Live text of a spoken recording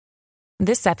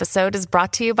This episode is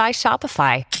brought to you by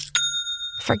Shopify.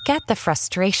 Forget the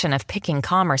frustration of picking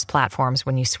commerce platforms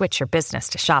when you switch your business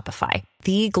to Shopify,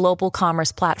 the global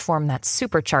commerce platform that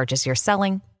supercharges your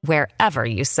selling wherever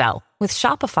you sell. With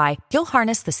Shopify, you'll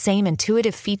harness the same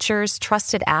intuitive features,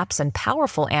 trusted apps, and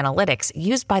powerful analytics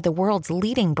used by the world's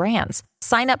leading brands.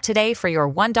 Sign up today for your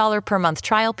 $1 per month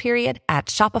trial period at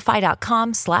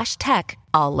shopify.com/tech,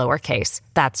 all lowercase.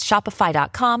 That's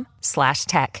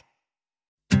shopify.com/tech.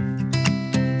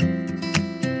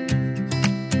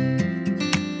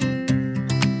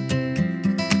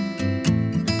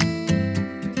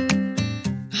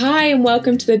 Hi and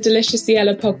welcome to the Deliciously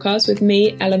Ella podcast with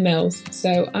me, Ella Mills.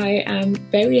 So I am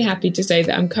very happy to say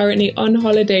that I'm currently on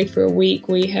holiday for a week.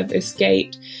 We have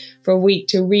escaped for a week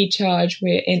to recharge.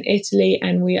 We're in Italy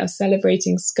and we are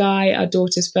celebrating Sky, our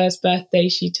daughter's first birthday.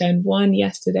 She turned 1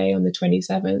 yesterday on the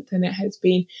 27th and it has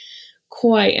been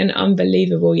quite an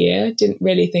unbelievable year. Didn't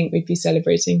really think we'd be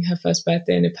celebrating her first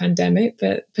birthday in a pandemic,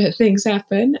 but things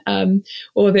happen,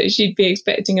 or that she'd be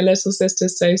expecting a little sister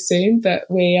so soon. But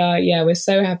we're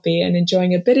so happy and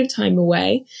enjoying a bit of time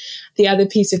away. The other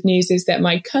piece of news is that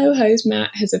my co-host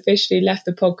Matt has officially left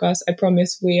the podcast. I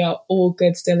promise we are all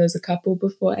good still as a couple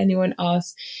before anyone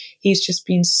asks. He's just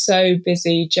been so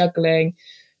busy juggling,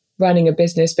 running a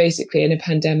business basically in a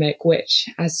pandemic, which,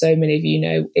 as so many of you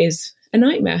know, is a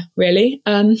nightmare, really.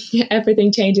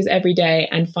 Everything changes every day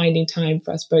and finding time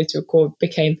for us both to record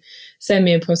became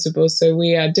semi-impossible. So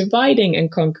we are dividing and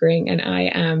conquering and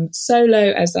I am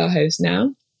solo as our host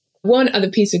now. One other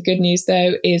piece of good news,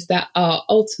 though, is that our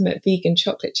ultimate vegan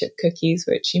chocolate chip cookies,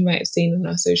 which you might have seen on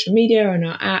our social media or on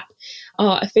our app,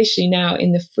 are officially now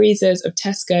in the freezers of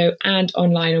Tesco and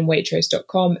online on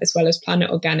Waitrose.com, as well as Planet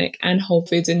Organic and Whole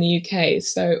Foods in the UK.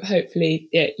 So hopefully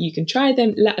you can try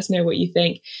them. Let us know what you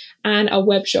think. And our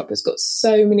web shop has got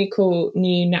so many cool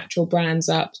new natural brands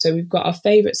up. So we've got our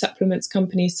favourite supplements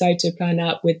company, Cytoplan,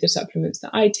 up with the supplements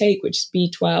that I take, which is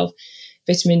B12,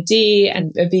 vitamin D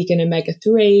and a vegan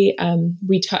omega-3.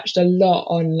 We touched a lot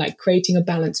on like creating a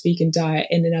balanced vegan diet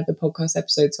in another podcast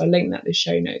episode. So I'll link that in the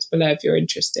show notes below if you're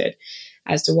interested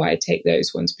as to why I take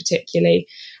those ones particularly.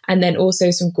 And then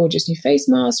also some gorgeous new face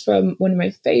masks from one of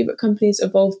my favorite companies,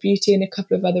 Evolve Beauty, and a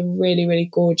couple of other really, really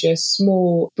gorgeous,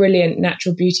 small, brilliant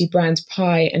natural beauty brands,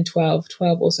 Pi and 12.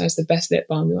 12 also has the best lip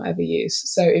balm you'll ever use.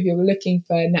 So if you're looking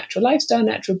for natural lifestyle,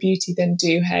 natural beauty, then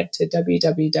do head to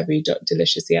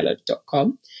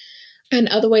www.deliciouslyella.com. And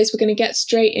otherwise, we're going to get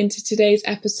straight into today's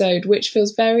episode, which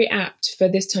feels very apt for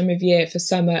this time of year, for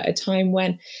summer, a time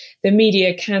when the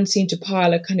media can seem to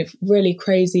pile a kind of really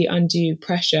crazy undue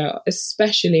pressure,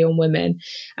 especially on women,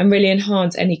 and really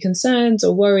enhance any concerns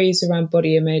or worries around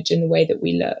body image and the way that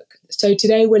we look. So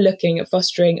today we're looking at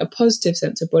fostering a positive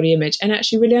sense of body image and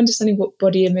actually really understanding what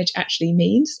body image actually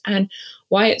means and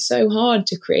why it's so hard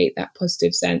to create that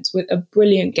positive sense with a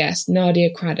brilliant guest, Nadia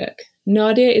Craddock.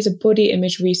 Nadia is a body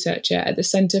image researcher at the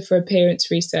Centre for Appearance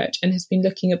Research and has been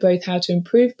looking at both how to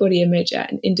improve body image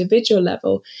at an individual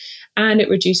level and at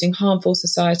reducing harmful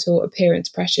societal appearance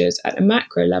pressures at a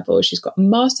macro level. She's got a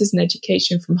master's in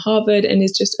education from Harvard and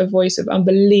is just a voice of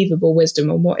unbelievable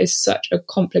wisdom on what is such a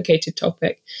complicated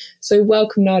topic. So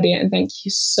welcome, Nadia, and thank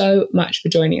you so much for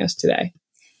joining us today.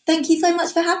 Thank you so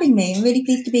much for having me. I'm really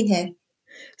pleased to be here.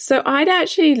 So I'd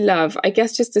actually love, I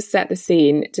guess, just to set the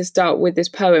scene, to start with this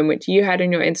poem which you had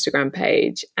on your Instagram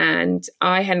page, and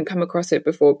I hadn't come across it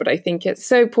before, but I think it's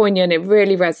so poignant. It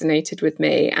really resonated with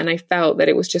me, and I felt that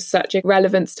it was just such a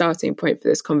relevant starting point for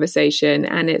this conversation.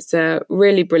 And it's a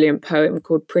really brilliant poem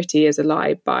called Pretty as a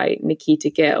Lie by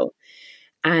Nikita Gill.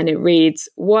 And it reads,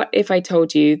 "What if I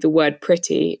told you the word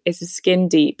pretty is a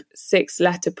skin-deep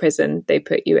 6-letter prison they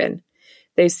put you in?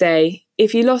 They say,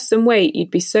 if you lost some weight,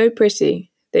 you'd be so pretty.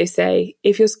 They say,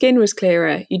 if your skin was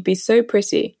clearer, you'd be so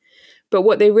pretty. But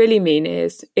what they really mean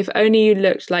is, if only you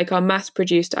looked like our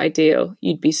mass-produced ideal,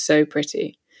 you'd be so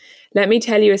pretty. Let me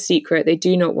tell you a secret they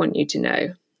do not want you to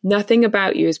know. Nothing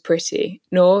about you is pretty,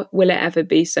 nor will it ever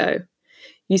be so.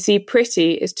 You see,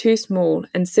 pretty is too small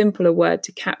and simple a word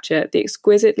to capture the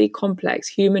exquisitely complex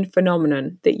human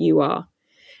phenomenon that you are.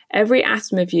 Every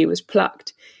atom of you was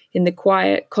plucked in the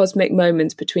quiet cosmic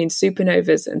moments between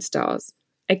supernovas and stars.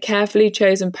 A carefully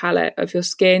chosen palette of your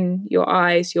skin, your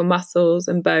eyes, your muscles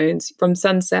and bones from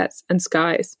sunsets and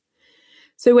skies.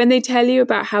 So when they tell you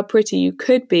about how pretty you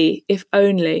could be, if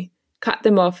only, cut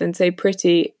them off and say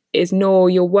pretty is nor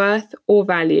your worth or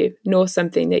value, nor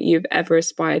something that you've ever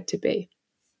aspired to be."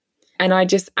 And I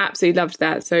just absolutely loved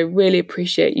that. So really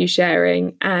appreciate you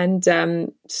sharing, and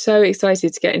so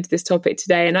excited to get into this topic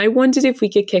today. And I wondered if we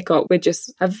could kick off with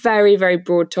just a very, very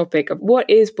broad topic of what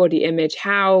is body image?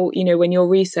 How, when you're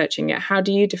researching it, how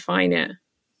do you define it?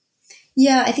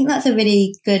 Yeah, I think that's a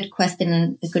really good question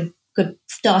and a good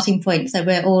starting point. So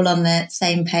we're all on the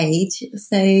same page.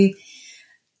 So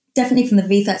definitely from the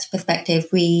research perspective,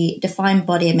 we define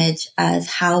body image as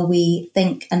how we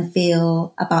think and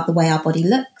feel about the way our body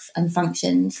looks and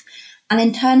functions, and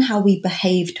in turn, how we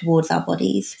behave towards our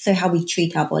bodies. So how we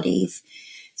treat our bodies.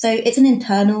 So it's an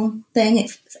internal thing.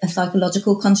 It's a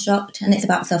psychological construct, and it's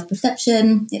about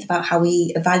self-perception. It's about how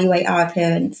we evaluate our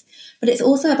appearance, but it's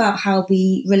also about how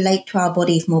we relate to our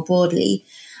bodies more broadly.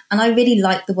 And I really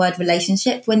like the word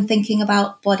relationship when thinking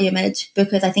about body image,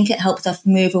 because I think it helps us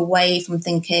move away from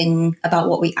thinking about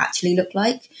what we actually look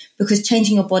like, because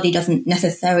changing your body doesn't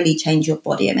necessarily change your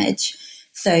body image.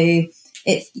 So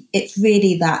it's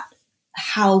really that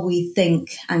how we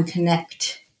think and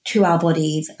connect to our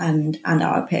bodies and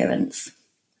our appearance.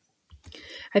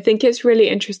 I think it's really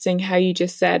interesting how you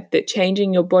just said that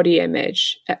changing your body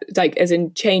image, like as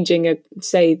in changing,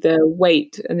 say, the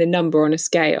weight and the number on a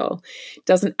scale,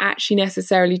 doesn't actually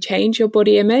necessarily change your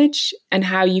body image and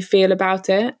how you feel about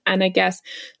it. And I guess,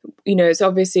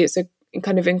 it's a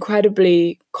kind of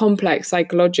incredibly complex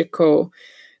psychological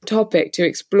topic to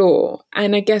explore.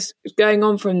 And I guess going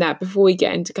on from that, before we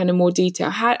get into kind of more detail,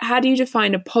 how do you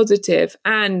define a positive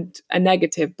and a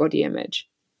negative body image?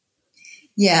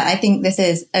 Yeah, I think this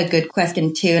is a good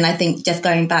question too. And I think just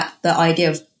going back, the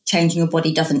idea of changing your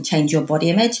body doesn't change your body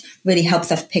image really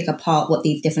helps us pick apart what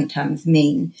these different terms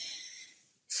mean.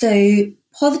 So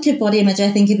positive body image,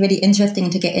 I think, is really interesting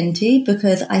to get into,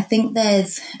 because I think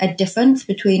there's a difference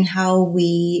between how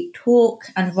we talk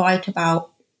and write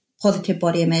about positive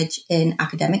body image in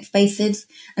academic spaces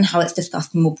and how it's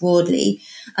discussed more broadly.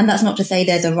 And that's not to say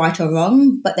there's a right or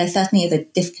wrong, but there certainly is a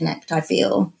disconnect, I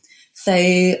feel. So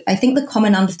I think the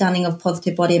common understanding of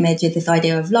positive body image is this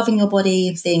idea of loving your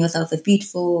body, seeing yourself as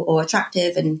beautiful or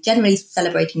attractive, and generally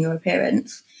celebrating your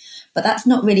appearance. But that's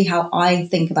not really how I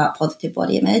think about positive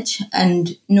body image, and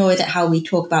nor is it how we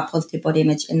talk about positive body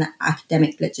image in the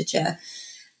academic literature.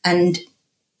 And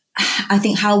I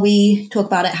think how we talk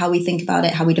about it, how we think about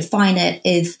it, how we define it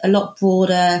is a lot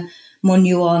broader, more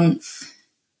nuanced,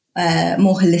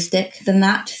 more holistic than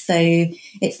that. So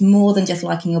it's more than just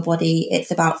liking your body.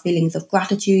 It's about feelings of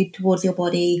gratitude towards your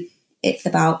body. It's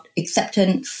about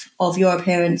acceptance of your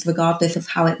appearance, regardless of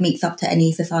how it meets up to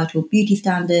any societal beauty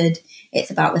standard.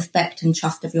 It's about respect and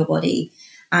trust of your body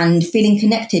and feeling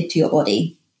connected to your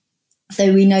body.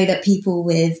 So we know that people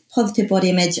with positive body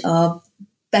image are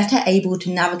better able to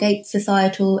navigate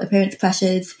societal appearance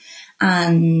pressures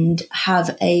and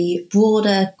have a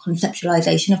broader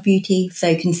conceptualization of beauty,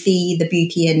 so can see the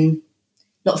beauty in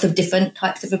lots of different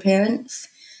types of appearance.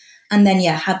 And then,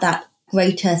 have that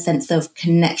greater sense of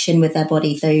connection with their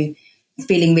body, so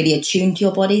feeling really attuned to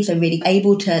your body, so really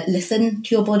able to listen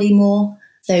to your body more,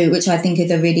 so which I think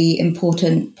is a really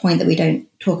important point that we don't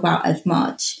talk about as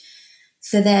much.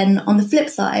 So then on the flip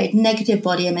side, negative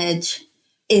body image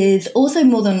is also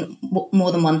more than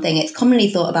one thing. It's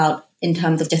commonly thought about in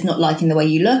terms of just not liking the way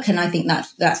you look. And I think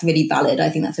that's really valid. I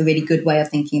think that's a really good way of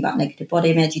thinking about negative body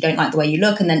image. You don't like the way you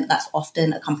look, and then that's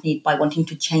often accompanied by wanting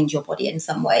to change your body in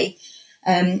some way.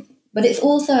 But it's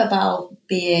also about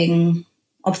being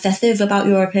obsessive about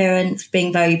your appearance,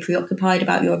 being very preoccupied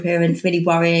about your appearance, really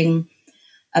worrying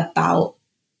about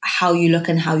how you look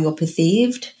and how you're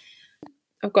perceived.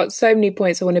 I've got so many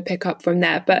points I want to pick up from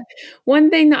there. But one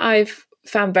thing that I've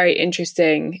found very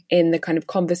interesting in the kind of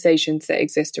conversations that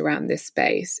exist around this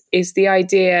space is the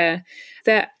idea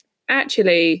that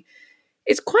actually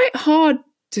it's quite hard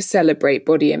to celebrate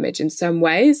body image in some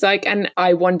ways. And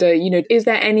I wonder, is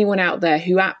there anyone out there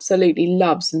who absolutely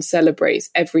loves and celebrates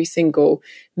every single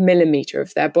millimeter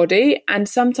of their body? And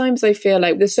sometimes I feel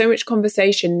like there's so much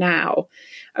conversation now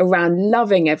around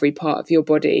loving every part of your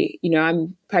body.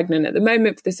 I'm pregnant at the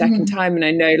moment for the second time, and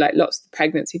I know lots of the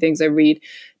pregnancy things I read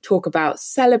talk about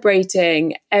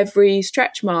celebrating every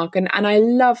stretch mark, and I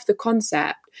love the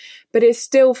concept, but it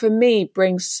still, for me,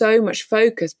 brings so much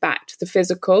focus back to the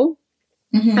physical.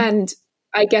 And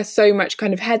I guess so much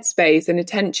kind of headspace and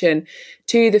attention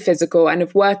to the physical, and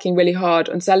of working really hard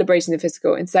on celebrating the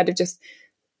physical instead of just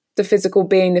the physical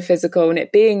being the physical and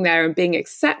it being there and being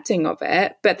accepting of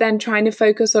it, but then trying to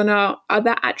focus on our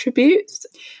other attributes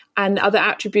and other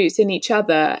attributes in each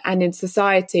other and in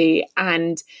society,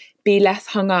 and be less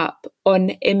hung up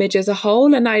on image as a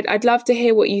whole. And I'd love to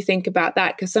hear what you think about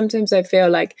that, because sometimes I feel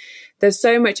like there's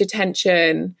so much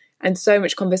attention and so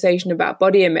much conversation about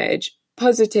body image,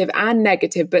 positive and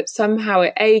negative, but somehow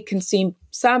it can seem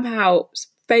somehow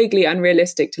vaguely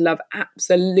unrealistic to love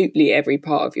absolutely every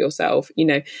part of yourself. You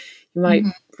know, you might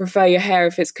prefer your hair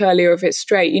if it's curly or if it's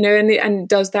straight, you know, and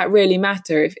does that really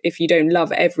matter if you don't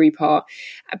love every part?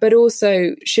 But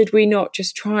also, should we not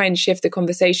just try and shift the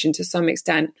conversation to some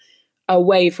extent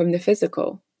away from the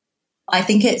physical? I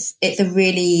think it's a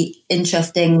really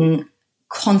interesting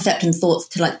concept and thoughts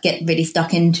to like get really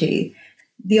stuck into.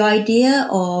 The idea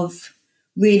of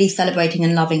really celebrating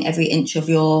and loving every inch of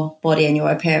your body and your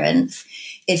appearance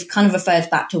is kind of refers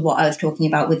back to what I was talking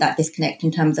about with that disconnect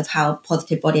in terms of how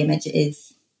positive body image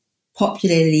is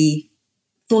popularly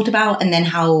thought about and then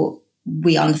how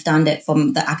we understand it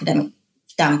from the academic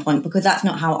standpoint, because that's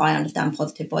not how I understand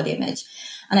positive body image.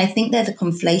 And I think there's a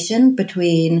conflation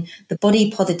between the body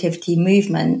positivity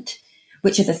movement,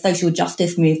 which is a social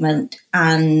justice movement,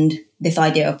 and this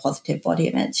idea of positive body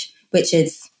image, which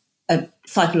is a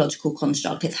psychological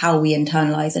construct. It's how we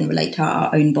internalize and relate to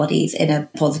our own bodies in a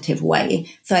positive way.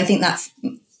 So I think that's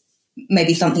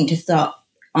maybe something to start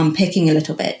unpicking a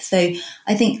little bit. So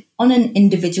I think on an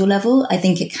individual level, I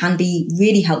think it can be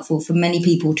really helpful for many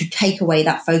people to take away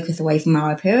that focus away from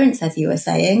our appearance, as you were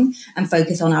saying, and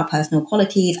focus on our personal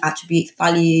qualities, attributes,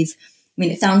 values. I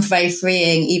mean, it sounds very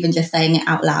freeing, even just saying it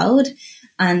out loud.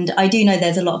 And I do know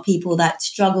there's a lot of people that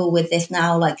struggle with this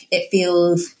now. Like it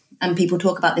feels, and people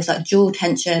talk about this like dual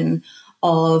tension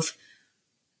of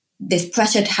this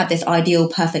pressure to have this ideal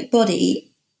perfect body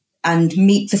and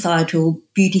meet societal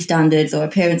beauty standards or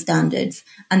appearance standards,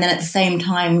 and then at the same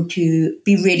time to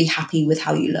be really happy with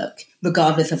how you look,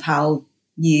 regardless of how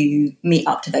you meet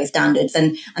up to those standards.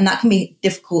 And that can be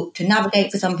difficult to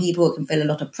navigate for some people. It can feel a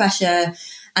lot of pressure,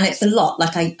 and it's a lot.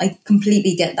 Like I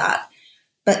completely get that.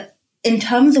 But in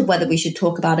terms of whether we should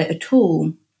talk about it at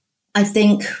all, I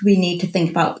think we need to think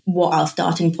about what our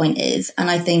starting point is. And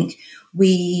I think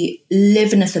we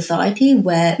live in a society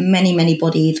where many, many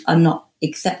bodies are not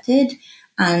accepted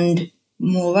and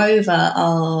moreover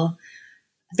are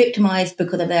victimized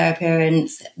because of their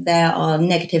appearance. There are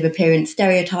negative appearance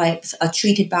stereotypes, are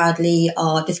treated badly,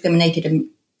 are discriminated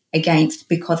against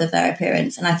because of their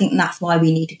appearance. And I think that's why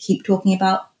we need to keep talking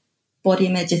about body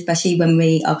image, especially when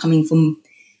we are coming from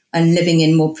and living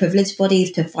in more privileged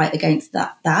bodies, to fight against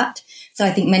that. So I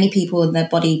think many people in the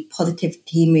body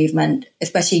positivity movement,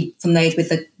 especially from those with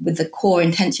the core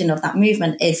intention of that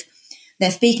movement, is they're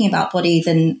speaking about bodies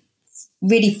and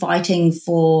really fighting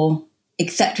for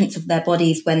acceptance of their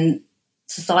bodies when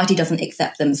society doesn't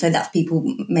accept them. So that's people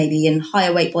maybe in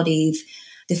higher weight bodies,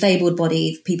 disabled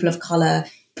bodies, people of colour,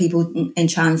 people in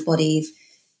trans bodies,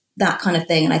 that kind of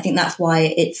thing. And I think that's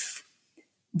why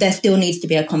there still needs to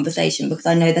be a conversation, because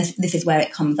I know this is where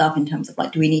it comes up in terms of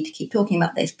like, do we need to keep talking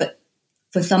about this? But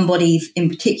for some bodies in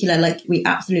particular, like we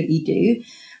absolutely do.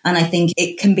 And I think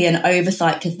it can be an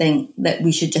oversight to think that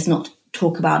we should just not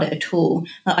talk about it at all.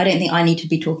 I don't think I need to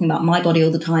be talking about my body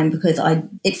all the time, because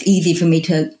it's easy for me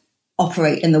to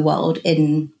operate in the world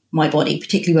in my body,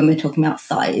 particularly when we're talking about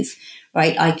size,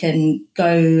 right? I can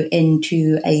go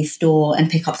into a store and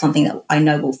pick up something that I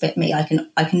know will fit me. I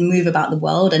can move about the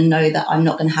world and know that I'm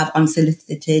not going to have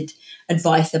unsolicited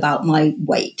advice about my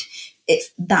weight.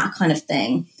 It's that kind of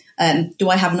thing. Do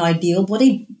I have an ideal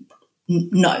body?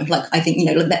 No, like I think,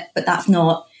 but that's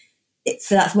not it.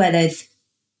 So that's where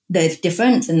there's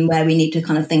difference, and where we need to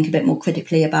kind of think a bit more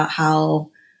critically about how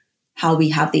we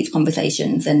have these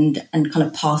conversations and kind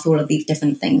of pass all of these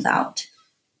different things out.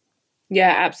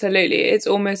 Yeah, absolutely. It's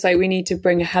almost like we need to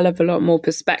bring a hell of a lot more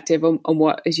perspective on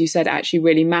what, as you said, actually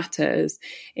really matters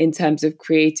in terms of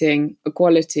creating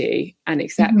equality and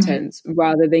acceptance,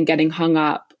 rather than getting hung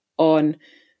up on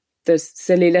the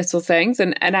silly little things.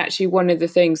 And actually one of the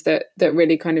things that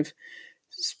really kind of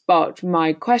sparked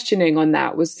my questioning on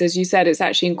that was, as you said, it's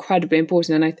actually incredibly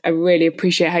important. And I really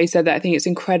appreciate how you said that. I think it's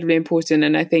incredibly important.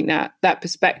 And I think that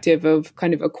perspective of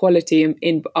kind of equality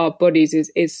in our bodies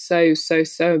is so, so,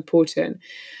 so important.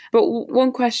 But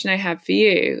one question I have for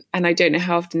you, and I don't know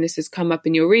how often this has come up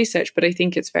in your research, but I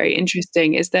think it's very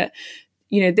interesting, is that,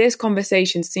 this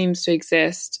conversation seems to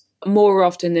exist more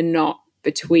often than not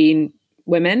between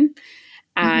women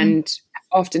and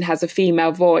often has a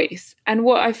female voice. And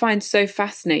what I find so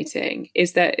fascinating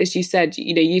is that, as you said,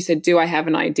 you said, do I have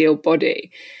an ideal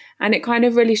body? And it kind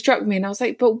of really struck me. And I was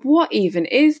like, but what even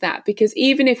is that? Because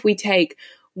even if we take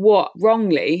what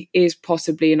wrongly is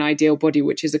possibly an ideal body,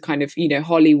 which is a kind of,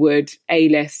 Hollywood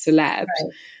A-list celeb,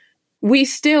 we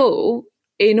still,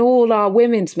 in all our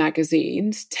women's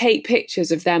magazines, take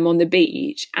pictures of them on the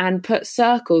beach and put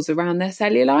circles around their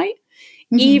cellulite.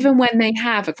 Even when they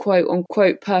have a quote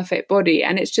unquote perfect body.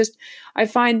 And it's just, I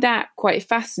find that quite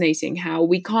fascinating, how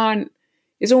we can't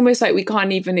it's almost like we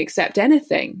can't even accept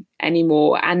anything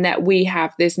anymore, and that we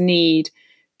have this need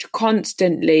to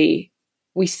constantly,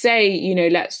 we say, you know,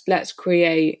 let's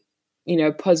create, you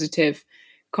know, positive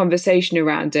conversation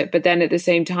around it, but then at the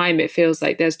same time it feels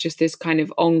like there's just this kind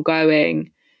of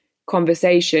ongoing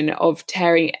conversation of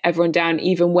tearing everyone down,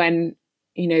 even when,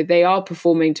 you know, they are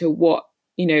performing to what,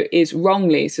 you know, is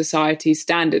wrongly society's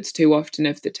standards too often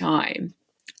of the time,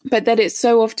 but that it's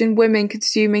so often women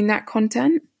consuming that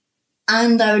content.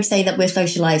 And I would say that we're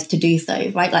socialized to do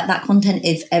so, right? Like that content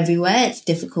is everywhere. It's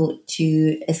difficult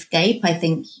to escape. I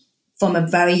think from a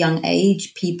very young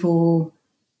age,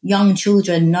 young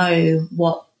children know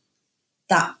what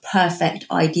that perfect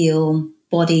ideal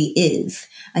body is.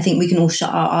 I think we can all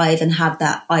shut our eyes and have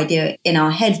that idea in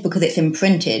our heads because it's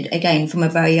imprinted, again, from a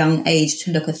very young age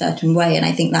to look a certain way. And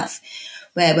I think that's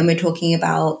where, when we're talking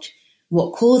about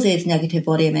what causes negative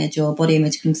body image or body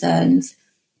image concerns,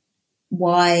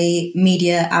 why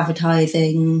media,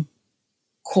 advertising,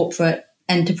 corporate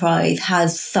enterprise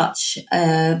has such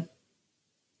a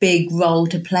big role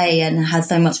to play and has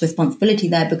so much responsibility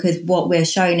there, because what we're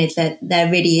shown is that there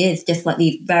really is just like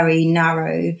these very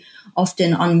narrow,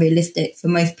 often unrealistic for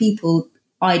most people,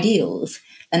 ideals,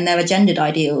 and they're gendered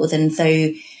ideals. And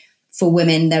so for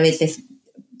women, there is this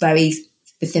very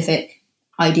specific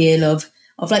ideal of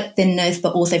like thinness,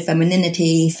 but also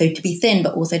femininity. So to be thin,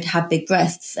 but also to have big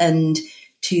breasts and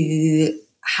to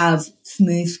have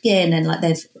smooth skin, and like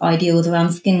there's ideals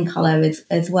around skin color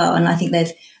as well. And I think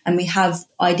we have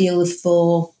ideals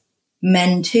for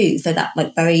men too. So that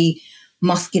like very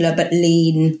muscular but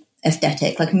lean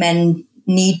aesthetic, like men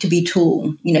need to be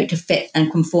tall, you know, to fit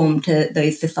and conform to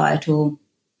those societal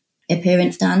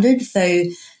appearance standards. So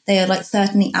they are like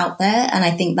certainly out there. And I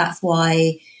think that's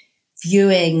why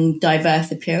viewing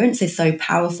diverse appearance is so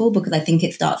powerful, because I think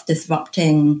it starts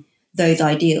disrupting those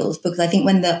ideals. Because I think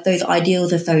when those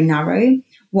ideals are so narrow,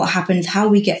 what happens, how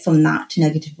we get from that to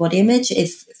negative body image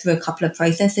is through a couple of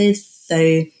processes.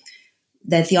 So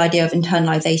there's the idea of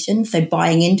internalization, so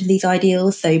buying into these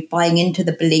ideals, so buying into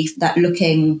the belief that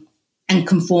looking and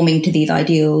conforming to these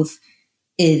ideals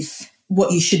is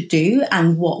what you should do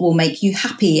and what will make you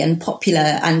happy and popular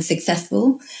and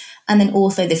successful. And then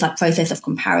also this like process of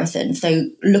comparison. So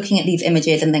looking at these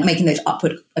images and then making those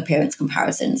upward appearance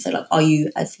comparisons. So like, are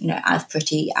you as, you know, as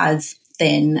pretty, as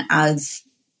thin, as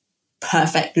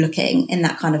perfect looking, in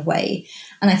that kind of way?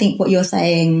 And I think what you're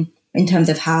saying in terms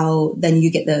of how then you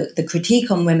get the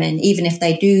critique on women, even if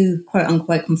they do quote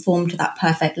unquote conform to that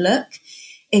perfect look,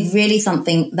 is really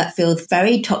something that feels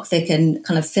very toxic and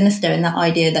kind of sinister, in that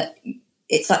idea that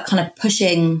it's like kind of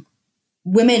pushing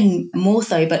women more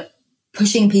so, but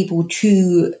pushing people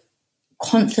to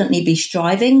constantly be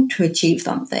striving to achieve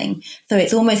something. So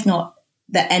it's almost not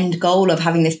the end goal of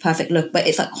having this perfect look, but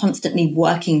it's like constantly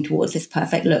working towards this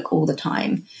perfect look all the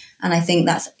time. And I think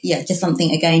that's, just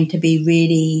something, again, to be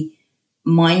really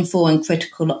mindful and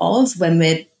critical of when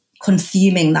we're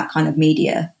consuming that kind of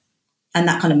media and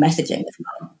that kind of messaging as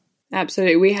well.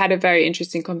 Absolutely. We had a very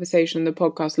interesting conversation on the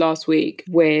podcast last week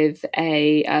with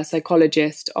a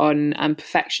psychologist on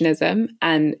perfectionism.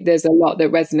 And there's a lot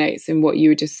that resonates in what you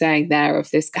were just saying there,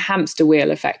 of this hamster wheel,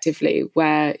 effectively,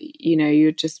 where, you know,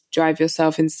 you just drive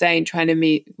yourself insane trying to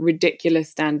meet ridiculous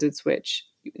standards, which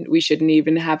we shouldn't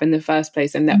even have in the first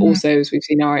place. And that also, as we've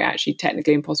seen, are actually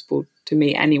technically impossible to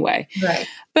meet anyway. Right.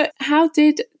 But how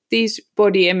did these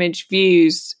body image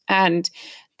views and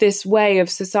this way of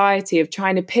society of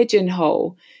trying to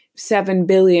pigeonhole 7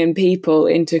 billion people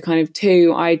into kind of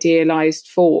two idealized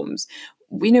forms,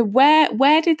 you know,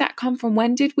 where did that come from?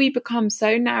 When did we become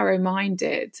so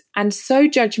narrow-minded and so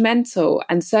judgmental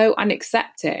and so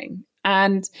unaccepting?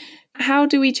 And how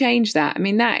do we change that? I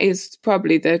mean, that is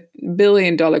probably the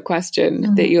billion-dollar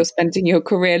question that you're spending your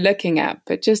career looking at,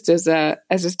 but just as a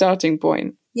starting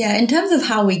point. Yeah, in terms of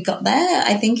how we got there,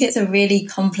 I think it's a really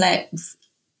complex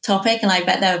topic, and I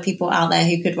bet there are people out there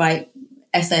who could write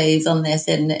essays on this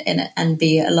and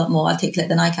be a lot more articulate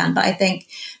than I can. But I think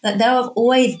that there have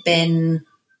always been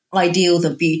ideals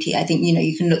of beauty. I think, you know,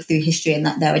 you can look through history and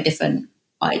that there are different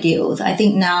ideals. I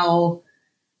think now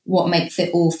what makes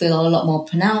it all feel a lot more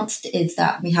pronounced is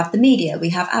that we have the media, we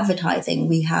have advertising,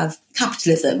 we have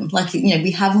capitalism. Like, you know,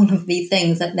 we have all of these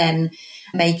things that then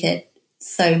make it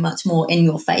so much more in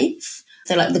your face.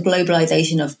 So like the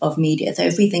globalization of media. So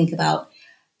if we think about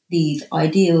these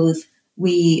ideals,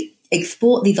 we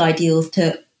export these ideals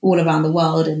to all around the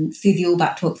world. And Susie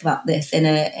Orbach talks about this in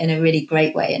a really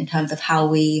great way in terms of how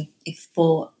we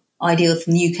export ideals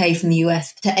from the UK, from the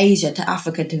US, to Asia, to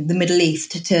Africa, to the Middle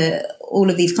East, to all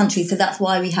of these countries. So that's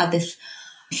why we have this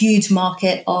huge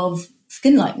market of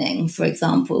skin lightening, for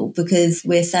example, because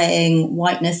we're saying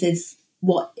whiteness is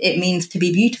what it means to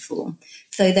be beautiful.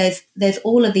 So there's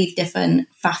all of these different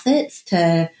facets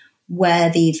to where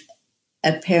these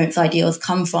appearance ideals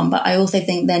come from. But I also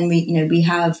think then we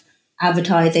have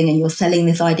advertising, and you're selling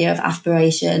this idea of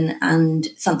aspiration and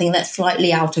something that's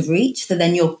slightly out of reach. So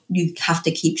then you have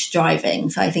to keep striving.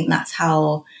 So I think that's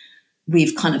how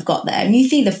we've kind of got there. And you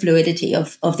see the fluidity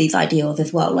of these ideals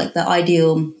as well. Like the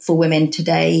ideal for women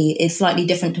today is slightly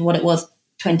different to what it was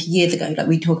 20 years ago. Like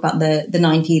we talk about the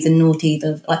 90s and noughties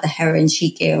of like the heroin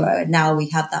chic era. And now we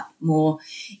have that more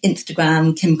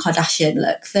Instagram, Kim Kardashian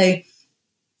look. So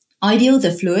ideals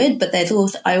are fluid, but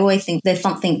I always think there's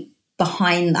something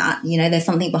behind that. There's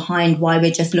something behind why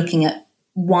we're just looking at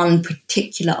one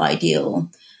particular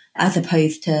ideal as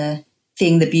opposed to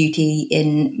seeing the beauty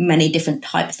in many different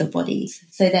types of bodies.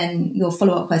 So then your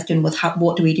follow-up question was,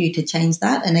 what do we do to change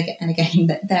that? And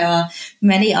again, there are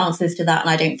many answers to that, and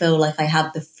I don't feel like I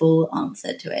have the full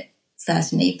answer to it,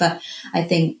 certainly. But I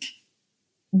think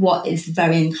what is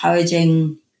very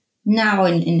encouraging now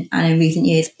and in recent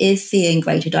years is seeing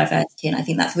greater diversity. And I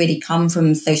think that's really come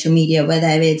from social media, where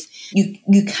there is,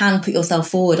 you can put yourself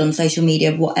forward on social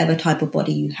media, whatever type of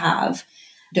body you have.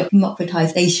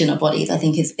 Democratization of bodies, I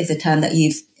think, is a term that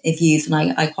is used,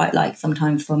 and I quite like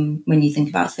sometimes from when you think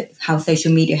about how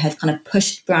social media has kind of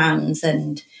pushed brands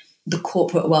and the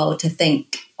corporate world to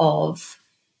think of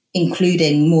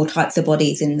including more types of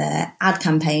bodies in their ad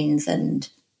campaigns and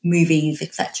movies,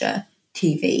 etc.,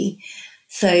 TV.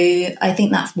 So I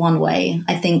think that's one way.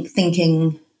 I think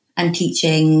thinking and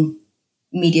teaching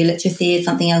media literacy is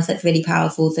something else that's really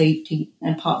powerful. So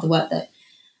and part of the work that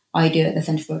I do at the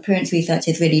Centre for Appearance Research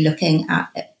is really looking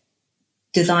at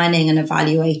designing and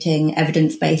evaluating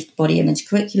evidence-based body image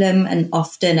curriculum. And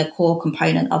often a core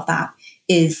component of that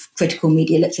is critical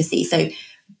media literacy. So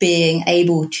being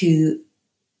able to,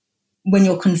 when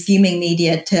you're consuming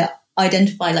media, to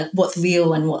identify like what's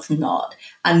real and what's not,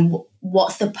 and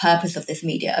what's the purpose of this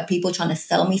media? Are people trying to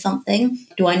sell me something?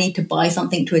 Do I need to buy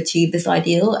something to achieve this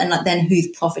ideal? And like, then who's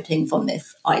profiting from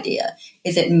this idea?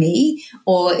 Is it me,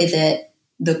 or is it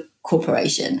the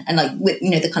corporation? And like, with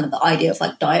the kind of the idea of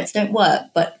like diets don't work,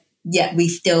 but yet we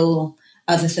still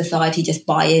as a society just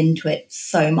buy into it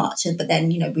so much. But then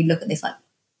we look at this like $1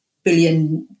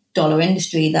 billion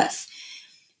industry that's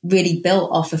really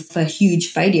built off of a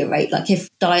huge failure rate. Like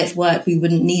if diets work, we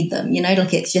wouldn't need them.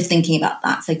 Like it's just thinking about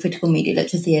that. So critical media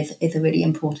literacy is a really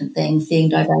important thing. Seeing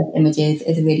diverse images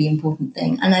is a really important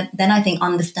thing. And then I think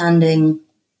understanding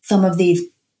some of these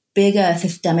bigger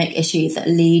systemic issues that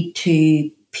lead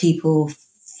to people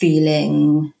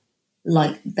feeling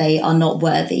like they are not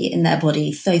worthy in their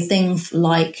bodies. So things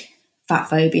like fat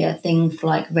phobia, things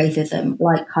like racism,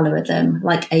 like colorism,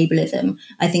 like ableism,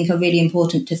 I think are really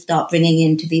important to start bringing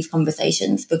into these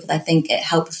conversations, because I think it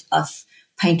helps us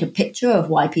paint a picture of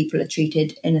why people are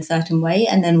treated in a certain way,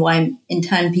 and then why in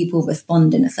turn people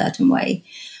respond in a certain way.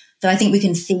 So I think we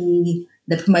can see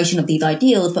the promotion of these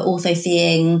ideals, but also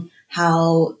seeing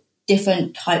how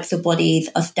different types of bodies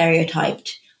are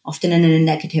stereotyped, often in a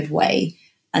negative way,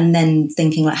 and then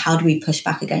thinking like, how do we push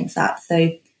back against that? So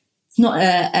it's not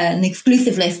an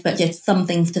exclusive list, but just some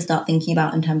things to start thinking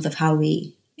about in terms of how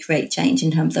we create change,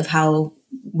 in terms of how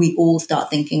we all start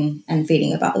thinking and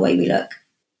feeling about the way we look.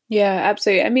 Yeah,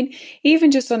 absolutely. I mean,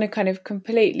 even just on a kind of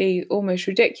completely almost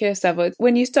ridiculous level,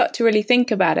 when you start to really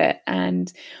think about it, and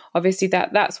obviously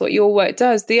that's what your work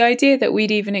does, the idea that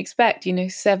we'd even expect,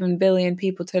 7 billion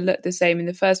people to look the same in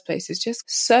the first place is just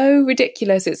so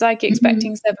ridiculous. It's like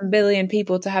expecting 7 billion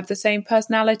people to have the same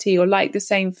personality, or like the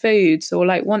same foods, or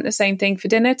like want the same thing for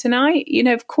dinner tonight.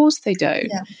 Of course they don't.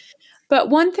 Yeah. But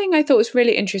one thing I thought was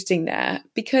really interesting there,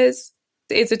 because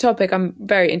it's a topic I'm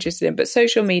very interested in, but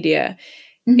social media,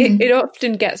 it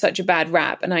often gets such a bad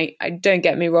rap, and I don't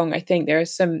get me wrong, I think there are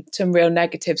some real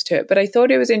negatives to it, but I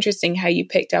thought it was interesting how you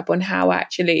picked up on how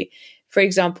actually, for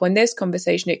example, in this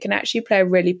conversation, it can actually play a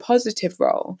really positive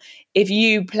role if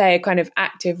you play a kind of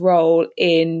active role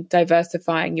in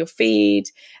diversifying your feed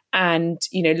and,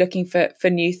 looking for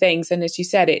new things. And as you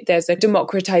said, there's a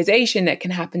democratization that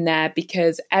can happen there,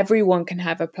 because everyone can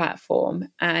have a platform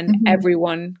and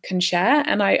everyone can share.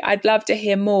 And I'd love to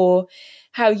hear more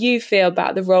how you feel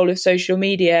about the role of social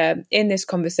media in this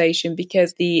conversation,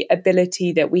 because the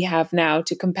ability that we have now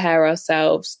to compare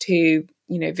ourselves to,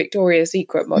 Victoria's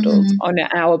Secret models on an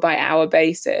hour by hour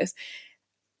basis,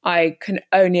 I can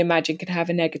only imagine can have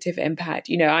a negative impact.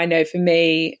 I know for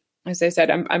me, as I said,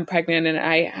 I'm pregnant and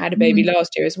I had a baby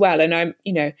last year as well. And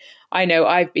I know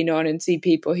I've been on and see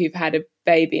people who've had a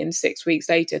baby and 6 weeks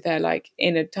later, they're like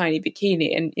in a tiny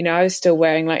bikini. And, I was still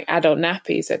wearing like adult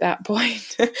nappies at that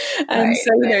point. And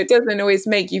it doesn't always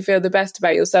make you feel the best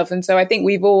about yourself. And so I think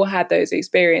we've all had those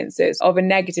experiences of a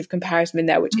negative comparison in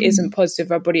there, which isn't positive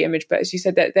for our body image. But as you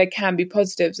said, that there can be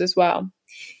positives as well.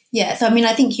 Yeah, so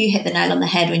I think you hit the nail on the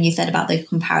head when you said about the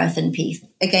comparison piece.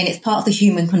 Again, it's part of the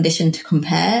human condition to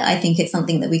compare. I think it's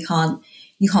something that you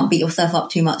can't beat yourself up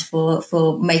too much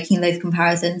for making those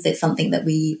comparisons. It's something that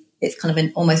it's kind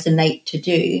of almost innate to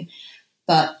do.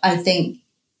 But I think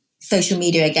social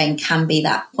media, again, can be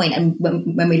that point. And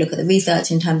when we look at the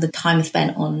research in terms of time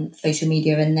spent on social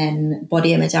media and then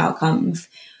body image outcomes,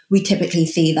 we typically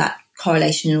see that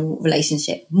correlational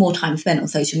relationship, more time spent on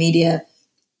social media,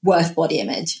 worse body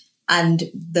image. And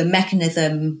the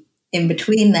mechanism in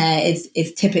between there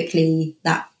is typically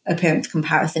that appearance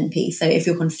comparison piece. So if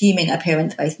you're consuming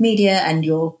appearance-based media and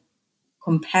you're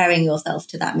comparing yourself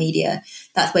to that media,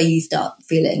 that's where you start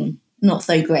feeling not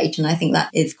so great. And I think that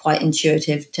is quite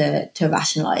intuitive to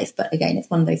rationalize. But again,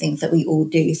 it's one of those things that we all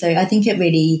do. So I think it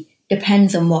really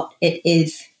depends on what it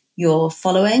is you're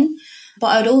following. But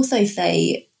I would also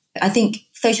say, I think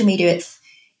social media,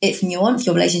 it's nuanced.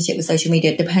 Your relationship with social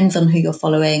media depends on who you're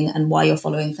following and why you're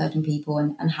following certain people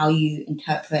and how you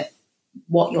interpret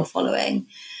what you're following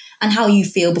and how you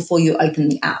feel before you open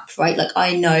the app, right? Like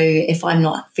I know if I'm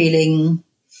not feeling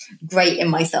great in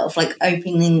myself, like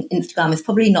opening Instagram is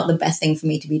probably not the best thing for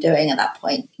me to be doing at that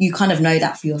point. You kind of know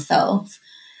that for yourself.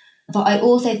 But I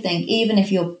also think even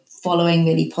if you're following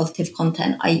really positive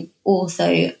content, I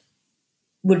also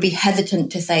would be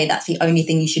hesitant to say that's the only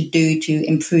thing you should do to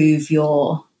improve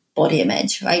your body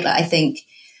image, right? Like I think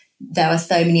there are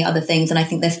so many other things, and I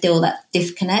think there's still that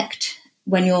disconnect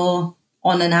when you're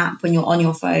on an app, when you're on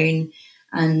your phone.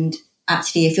 And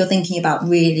actually, if you're thinking about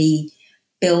really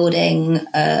building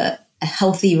a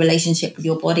healthy relationship with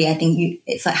your body, I think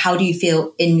it's like, how do you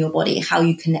feel in your body, how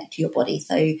you connect to your body?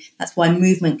 So that's why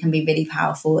movement can be really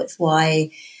powerful. It's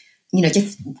why,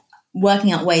 just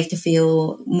working out ways to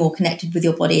feel more connected with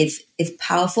your body is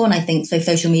powerful. And I think so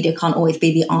social media can't always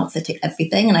be the answer to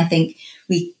everything. And I think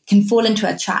we can fall into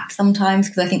a trap sometimes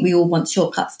because I think we all want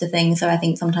shortcuts to things. So I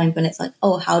think sometimes when it's like,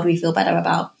 oh, how do we feel better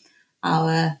about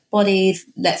our bodies?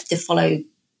 Let's just follow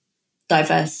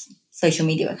diverse social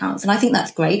media accounts. And I think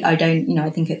that's great. I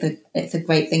think it's a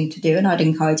great thing to do. And I'd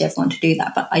encourage everyone to do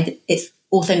that. But it's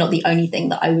also not the only thing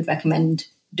that I would recommend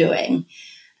doing.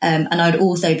 And I'd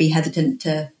also be hesitant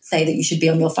to say that you should be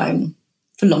on your phone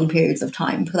for long periods of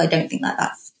time because I don't think that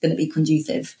that's going to be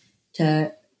conducive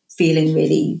to feeling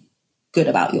really good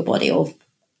about your body or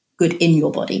good in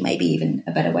your body, maybe even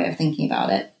a better way of thinking about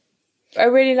it. I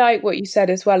really like what you said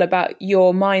as well about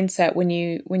your mindset when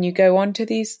you go onto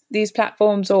these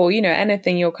platforms or,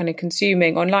 anything you're kind of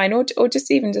consuming online or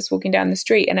just even just walking down the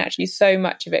street. And actually so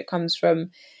much of it comes from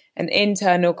an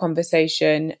internal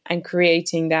conversation and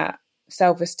creating that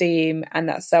self-esteem and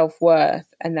that self-worth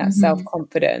and that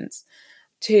self-confidence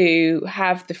to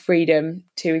have the freedom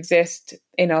to exist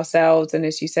in ourselves. And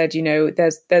as you said,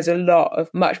 there's a lot of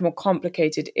much more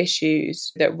complicated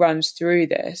issues that runs through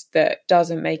this that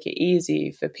doesn't make it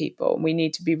easy for people. We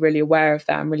need to be really aware of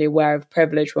that and really aware of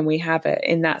privilege when we have it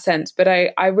in that sense. But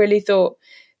I really thought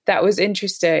that was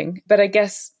interesting, but I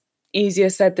guess easier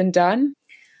said than done.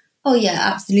 Oh yeah,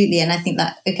 absolutely. And I think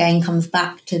that again comes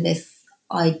back to this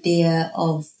idea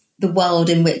of the world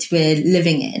in which we're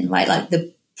living in, right? Like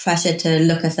the pressure to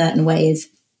look a certain way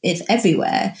is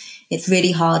everywhere. It's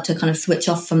really hard to kind of switch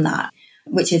off from that,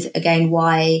 which is again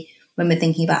why when we're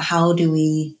thinking about how do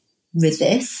we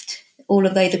resist all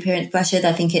of those appearance pressures,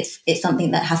 I think it's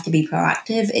something that has to be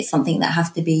proactive. It's something that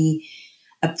has to be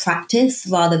a practice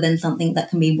rather than something that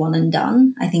can be one and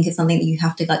done. I think it's something that you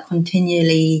have to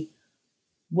continually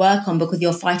work on because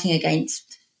you're fighting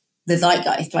against the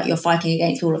zeitgeist, right? You're fighting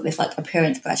against all of this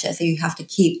appearance pressure. So you have to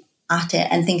keep at it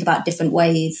and think about different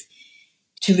ways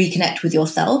to reconnect with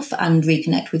yourself and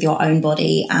reconnect with your own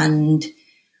body and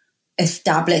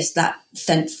establish that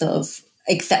sense of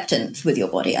acceptance with your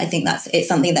body. I think it's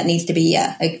something that needs to be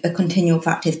a continual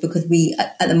practice because we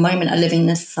at the moment are living in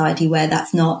a society where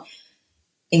that's not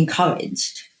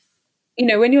encouraged.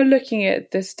 When you're looking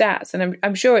at the stats, and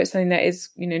I'm sure it's something that is,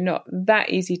 not that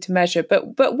easy to measure,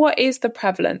 but what is the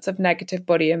prevalence of negative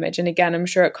body image? And again, I'm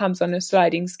sure it comes on a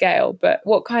sliding scale, but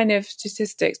what kind of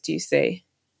statistics do you see?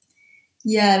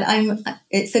 Yeah,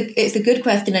 it's a good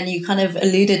question, and you kind of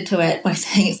alluded to it by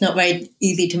saying it's not very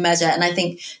easy to measure. And I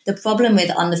think the problem with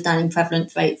understanding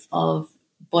prevalence rates of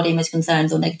body image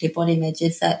concerns or negative body image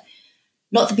is that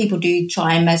lots of people do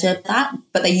try and measure that,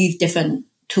 but they use different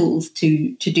tools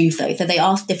to do so. So they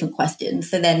ask different questions.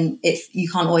 So then you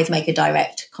can't always make a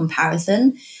direct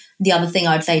comparison. The other thing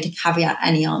I would say to caveat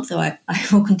any answer I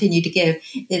will continue to give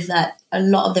is that a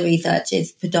lot of the research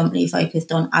is predominantly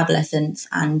focused on adolescents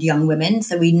and young women.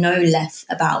 So we know less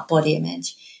about body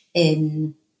image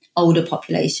in older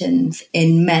populations,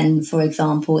 in men, for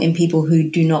example, in people who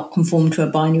do not conform to a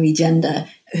binary gender,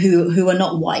 who are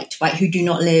not white, right, who do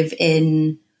not live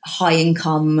in high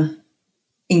income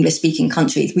English speaking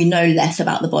countries. We know less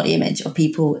about the body image of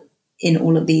people in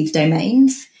all of these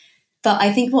domains. But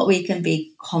I think what we can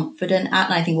be confident at,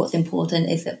 and I think what's important,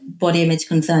 is that body image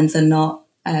concerns are not,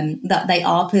 that they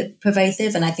are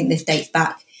pervasive. And I think this dates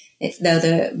back. There was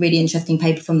a really interesting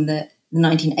paper from the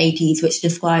 1980s which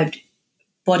described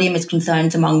body image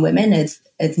concerns among women as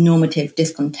normative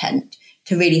discontent,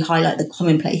 to really highlight the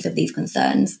commonplace of these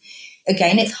concerns.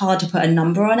 Again, it's hard to put a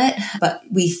number on it, but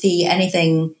we see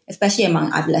anything, especially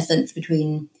among adolescents,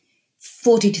 between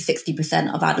 40 to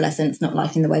 60% of adolescents not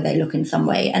liking the way they look in some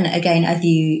way. And again, as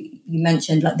you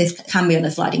mentioned, like, this can be on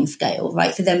a sliding scale,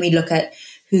 right? So then we look at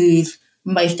who's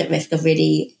most at risk of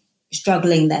really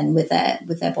struggling then with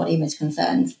their body image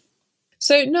concerns.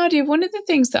 So Nadia, one of the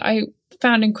things that I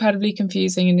found incredibly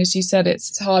confusing, and as you said,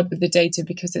 it's hard with the data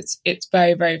because it's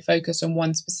very, very focused on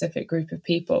one specific group of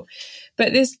people.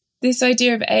 But this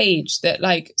idea of age, that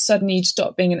like suddenly you'd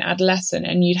stop being an adolescent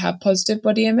and you'd have positive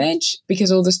body image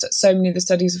because so many of the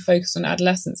studies are focused on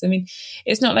adolescence. I mean,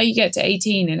 it's not like you get to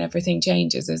 18 and everything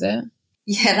changes, is it?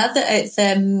 Yeah,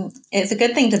 it's a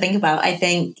good thing to think about. I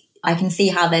think I can see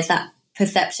how there's that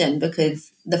perception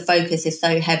because the focus is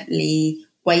so heavily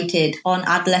weighted on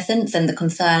adolescence, and the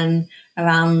concern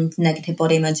around negative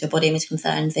body image or body image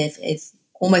concerns is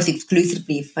almost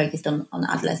exclusively focused on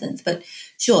adolescents. But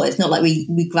sure, it's not like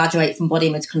we graduate from body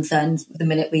image concerns the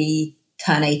minute we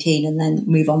turn 18 and then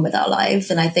move on with our lives.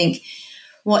 And I think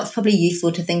what's probably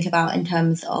useful to think about in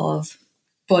terms of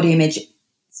body image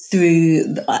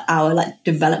through our like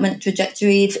development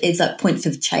trajectories is like points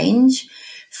of change.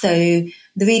 So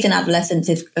the reason adolescence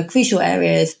is a crucial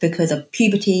area is because of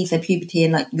puberty. So puberty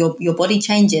and like your body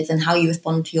changes and how you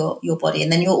respond to your body. And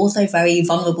then you're also very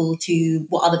vulnerable to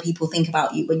what other people think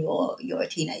about you when you're a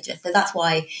teenager. So that's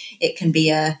why it can be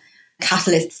a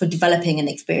catalyst for developing and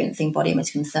experiencing body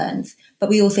image concerns. But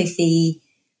we also see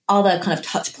other kind of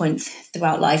touch points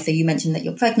throughout life. So you mentioned that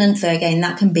you're pregnant. So again,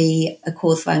 that can be a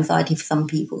cause for anxiety for some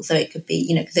people. So it could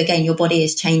be, because again, your body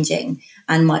is changing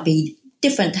and might be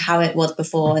different to how it was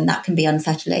before, and that can be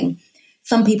unsettling.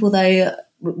 Some people, though,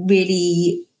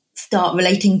 really start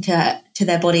relating to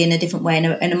their body in a different way,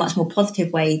 in a much more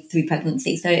positive way through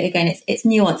pregnancy. So again, it's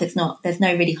nuanced. There's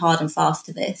no really hard and fast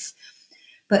to this.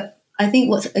 But I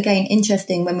think what's, again,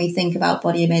 interesting when we think about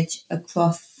body image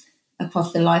across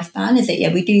the lifespan is that,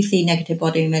 yeah, we do see negative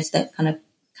body image that kind of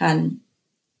can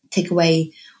tick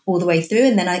away all the way through.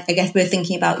 And then I guess we're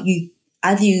thinking about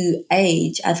as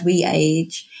we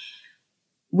age,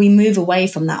 we move away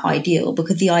from that ideal,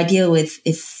 because the ideal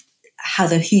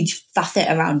has a huge facet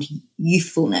around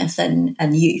youthfulness and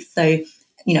youth. So,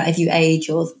 as you age,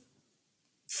 your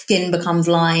skin becomes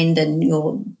lined and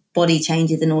your body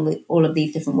changes in all of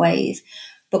these different ways.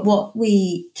 But what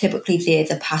we typically see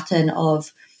is a pattern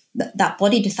of that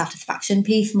body dissatisfaction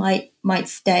piece might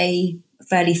stay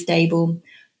fairly stable,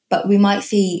 but we might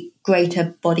see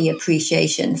greater body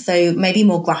appreciation. So maybe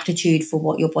more gratitude for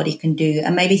what your body can do,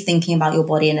 and maybe thinking about your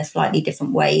body in a slightly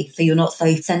different way. So you're not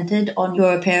so centered on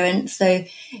your appearance. So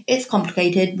it's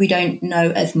complicated. We don't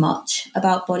know as much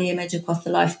about body image across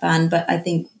the lifespan, but I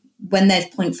think when there's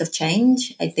points of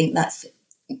change, I think that's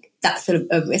sort of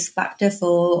a risk factor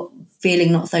for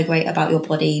feeling not so great about your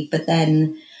body. But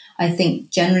then I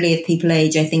think generally as people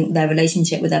age, I think their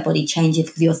relationship with their body changes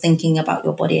because you're thinking about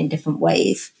your body in different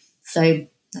ways. So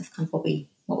that's kind of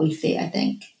what we see, I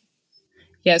think.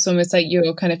 Yeah, it's almost like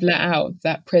you're kind of let out of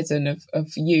that prison of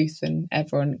youth and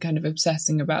everyone kind of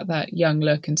obsessing about that young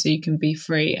look, and so you can be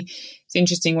free. It's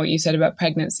interesting what you said about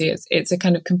pregnancy. It's a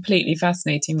kind of completely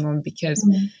fascinating one, because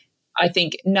I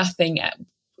think nothing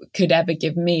could ever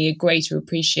give me a greater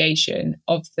appreciation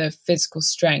of the physical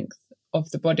strength of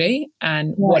the body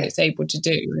and what it's able to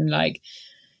do. And like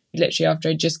literally after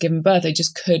I'd just given birth, I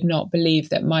just could not believe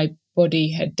that my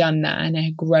body had done that and it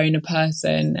had grown a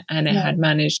person and it had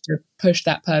managed to push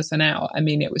that person out. I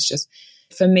mean, it was just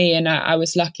for me, and I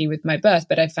was lucky with my birth,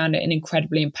 but I found it an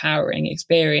incredibly empowering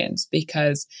experience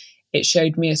because it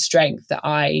showed me a strength that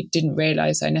I didn't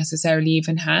realize I necessarily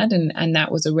even had. And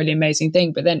that was a really amazing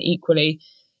thing. But then equally,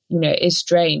 it's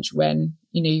strange when,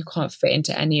 you can't fit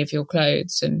into any of your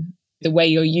clothes and the way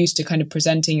you're used to kind of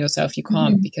presenting yourself, you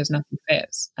can't because nothing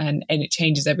fits, and it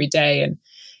changes every day. And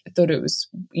I thought it was,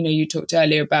 you talked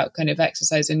earlier about kind of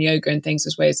exercise and yoga and things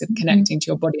as ways of connecting to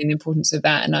your body and the importance of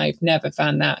that. And I've never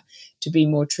found that to be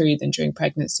more true than during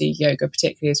pregnancy. Yoga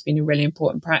particularly has been a really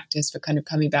important practice for kind of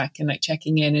coming back and like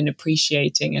checking in and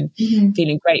appreciating and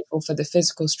feeling grateful for the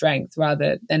physical strength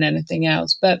rather than anything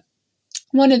else. But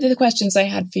one of the questions I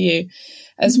had for you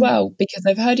as well, because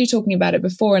I've heard you talking about it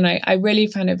before, and I really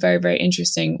found it very, very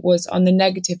interesting, was on the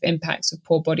negative impacts of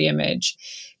poor body image.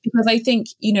 Because I think,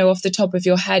 off the top of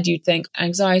your head, you'd think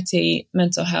anxiety,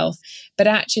 mental health, but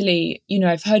actually,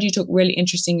 I've heard you talk really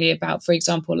interestingly about, for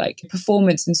example, like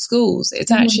performance in schools.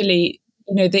 It's actually,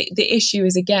 the issue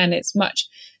is, again, it's much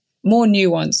more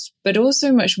nuanced, but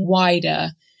also much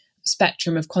wider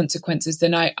spectrum of consequences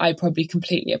than I probably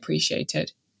completely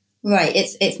appreciated. Right.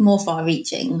 It's more far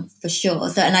reaching for sure.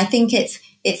 So, and I think it's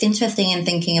interesting in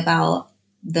thinking about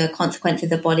the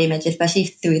consequences of body image, especially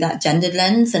through that gendered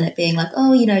lens, and it being like,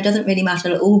 it doesn't really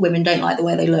matter. All women don't like the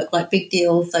way they look, like big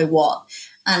deal. So what?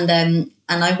 And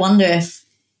I wonder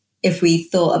if we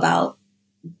thought about,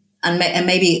 and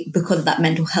maybe because of that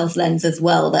mental health lens as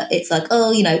well, that it's like,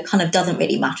 kind of doesn't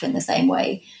really matter in the same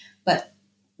way. But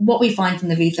what we find from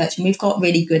the research, and we've got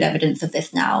really good evidence of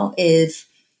this now, is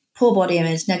poor body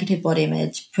image, negative body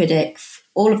image predicts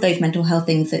all of those mental health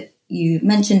things that you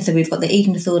mentioned. So we've got the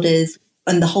eating disorders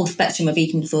and the whole spectrum of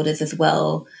eating disorders as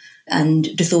well,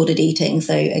 and disordered eating.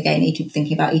 So again,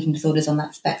 thinking about eating disorders on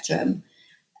that spectrum.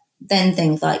 Then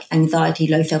things like anxiety,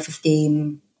 low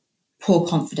self-esteem, poor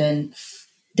confidence,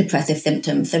 depressive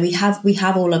symptoms. So we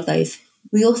have all of those.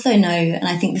 We also know, and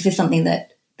I think this is something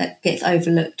that gets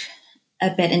overlooked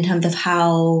a bit in terms of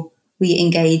how we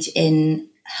engage in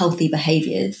healthy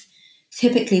behaviors.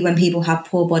 Typically, when people have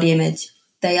poor body image,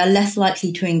 they are less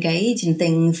likely to engage in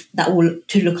things that will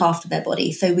to look after their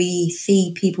body. So we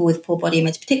see people with poor body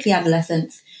image, particularly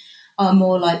adolescents, are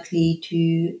more likely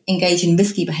to engage in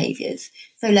risky behaviors.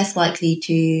 So less likely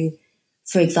to,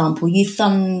 for example, use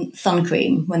sun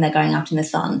cream when they're going out in the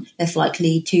sun, less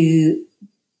likely to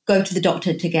go to the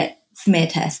doctor to get smear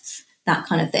tests, that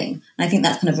kind of thing. And I think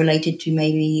that's kind of related to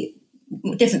maybe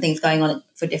different things going on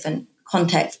for different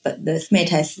contexts, but the smear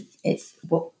test, it's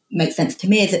what makes sense to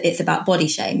me is that it's about body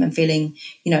shame and feeling,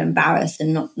 embarrassed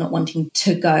and not wanting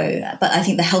to go. But I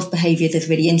think the health behaviors is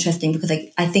really interesting because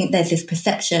I think there's this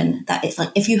perception that it's like,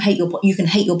 if you hate you can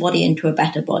hate your body into a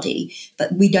better body,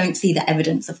 but we don't see the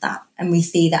evidence of that. And we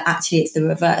see that actually it's the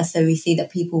reverse. So we see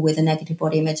that people with a negative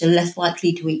body image are less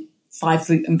likely to eat 5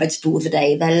 fruit and vegetables a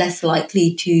day. They're less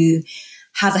likely to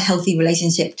have a healthy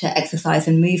relationship to exercise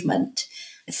and movement.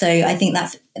 So I think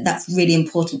that's really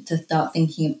important to start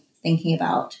thinking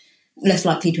about. Less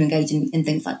likely to engage in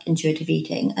things like intuitive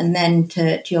eating. And then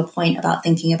to your point about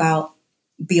thinking about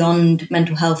beyond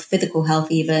mental health, physical health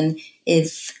even,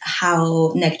 is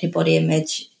how negative body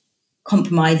image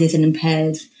compromises and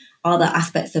impairs other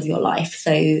aspects of your life.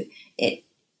 So it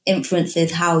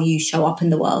influences how you show up in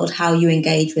the world, how you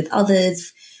engage with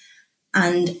others.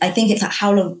 And I think it's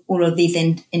how all of these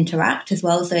interact as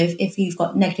well. So if you've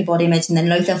got negative body image and then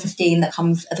low self-esteem that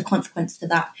comes as a consequence to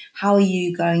that, how are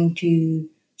you going to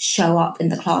show up in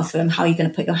the classroom? How are you going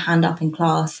to put your hand up in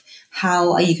class?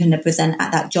 How are you going to present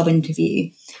at that job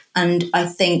interview? And I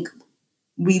think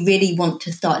we really want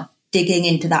to start digging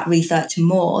into that research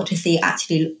more to see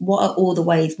actually what are all the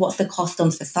ways, what's the cost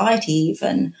on society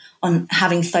even on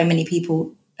having so many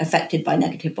people affected by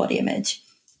negative body image.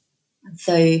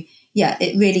 So yeah,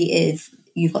 it really is.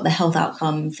 You've got the health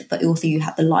outcomes, but also you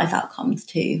have the life outcomes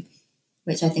too,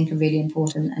 which I think are really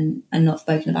important and not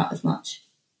spoken about as much.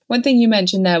 One thing you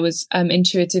mentioned there was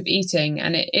intuitive eating,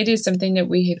 and it is something that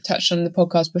we have touched on in the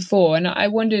podcast before. And I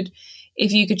wondered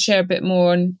if you could share a bit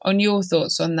more on your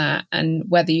thoughts on that and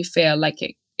whether you feel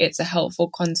like it's a helpful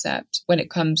concept when it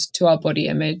comes to our body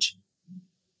image.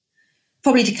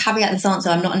 Probably to caveat this answer,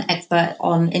 I'm not an expert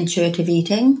on intuitive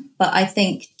eating, but I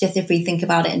think just if we think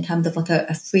about it in terms of like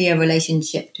a freer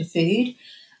relationship to food,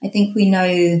 I think we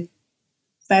know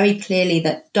very clearly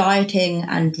that dieting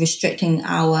and restricting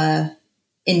our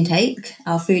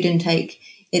food intake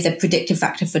is a predictive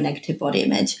factor for negative body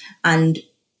image, and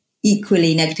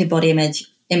equally negative body image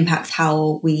impacts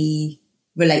how we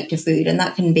relate to food. And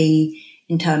that can be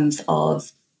in terms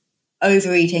of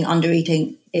overeating,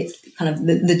 undereating. It's kind of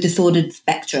the disordered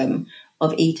spectrum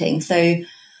of eating. So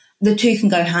the two can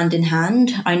go hand in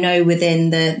hand. I know within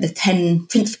the 10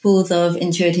 principles of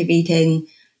intuitive eating,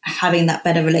 having that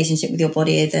better relationship with your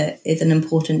body is an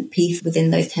important piece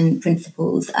within those 10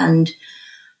 principles. And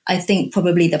I think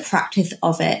probably the practice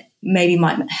of it maybe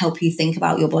might help you think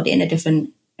about your body in a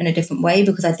different in a different way,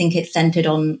 because I think it's centered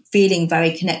on feeling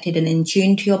very connected and in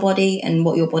tune to your body and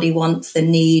what your body wants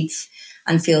and needs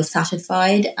and feels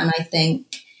satisfied. And I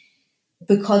think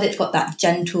because it's got that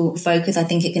gentle focus, I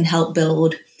think it can help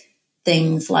build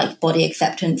things like body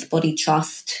acceptance, body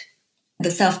trust,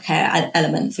 the self-care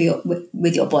element for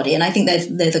with your body. And I think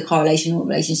there's a correlation or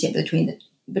relationship between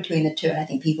the two. And I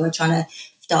think people are trying to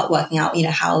start working out,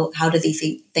 how do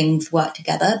these things work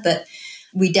together? But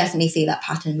we definitely see that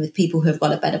pattern with people who have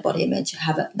got a better body image,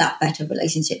 have that better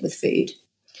relationship with food.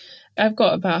 I've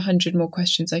got about 100 more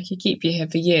questions. I could keep you here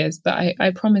for years, but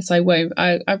I promise I won't.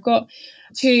 I've got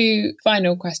 2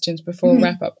 final questions before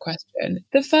wrap-up question.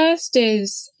 The first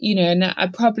is, and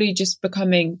I'm probably just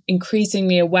becoming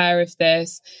increasingly aware of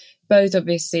this, both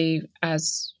obviously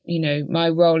as, my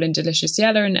role in Delicious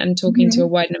Yella and talking to a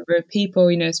wide number of people,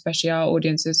 especially our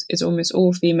audience is almost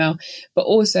all female, but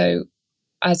also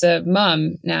as a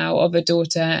mum now of a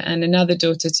daughter and another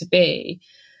daughter to be,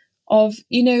 of,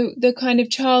 the kind of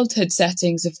childhood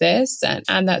settings of this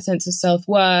and that sense of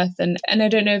self-worth. And I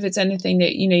don't know if it's anything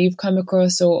that, you've come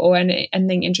across or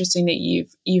anything interesting that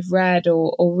you've read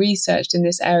or researched in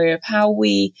this area of how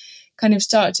we kind of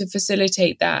start to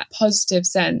facilitate that positive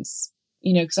sense,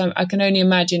 because I can only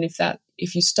imagine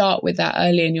if you start with that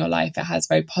early in your life, it has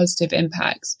very positive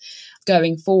impacts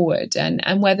going forward,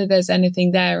 and whether there's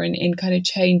anything there in kind of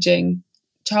changing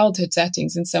childhood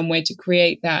settings in some way to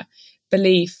create that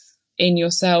belief in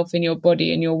yourself, in your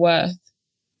body, in your worth?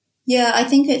 Yeah, I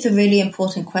think it's a really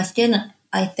important question.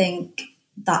 I think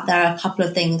that there are a couple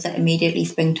of things that immediately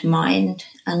spring to mind.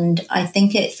 And I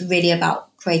think it's really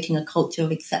about creating a culture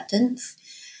of acceptance.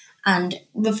 And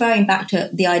referring back to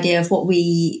the idea of what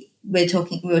we were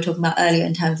talking about earlier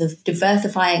in terms of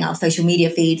diversifying our social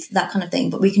media feeds, that kind of thing.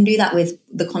 But we can do that with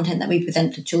the content that we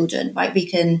present to children, right? We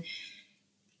can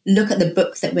look at the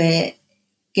books that we're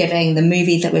giving, the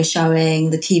movies that we're showing,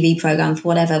 the TV programs,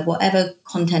 whatever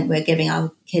content we're giving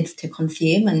our kids to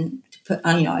consume. And to put,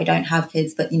 I don't have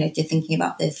kids, but, just thinking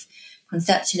about this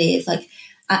conceptually, it's like,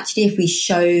 actually, if we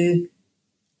show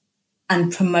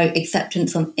and promote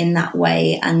acceptance in that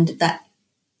way, and that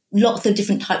lots of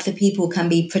different types of people can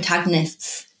be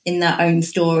protagonists in their own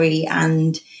story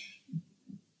and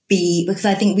because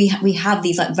I think we have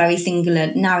these like very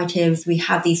singular narratives. We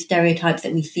have these stereotypes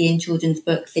that we see in children's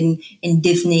books in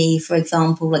Disney, for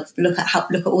example. Like look at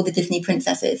all the Disney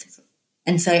princesses,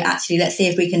 and so actually let's see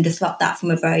if we can disrupt that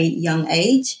from a very young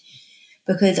age,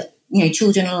 because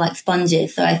children are like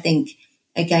sponges. So I think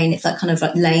again it's like kind of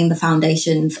like laying the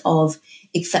foundations of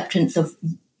acceptance of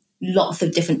lots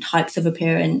of different types of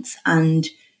appearance and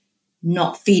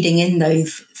not feeding in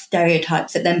those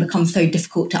stereotypes that then become so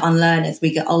difficult to unlearn as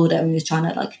we get older, and we're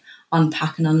trying to like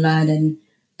unpack and unlearn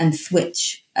and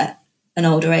switch at an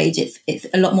older age. It's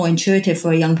a lot more intuitive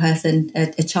for a young person,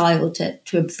 a child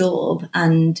to absorb,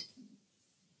 and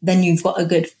then you've got a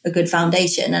good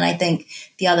foundation. And I think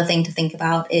the other thing to think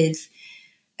about is,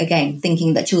 again,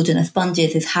 thinking that children are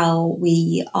sponges, is how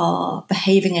we are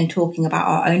behaving and talking about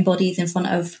our own bodies in front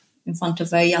of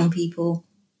very young people.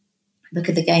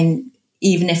 Because again,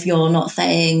 even if you're not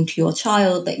saying to your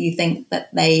child that you think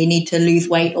that they need to lose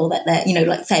weight, or that they're,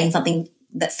 like saying something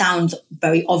that sounds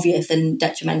very obvious and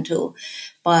detrimental,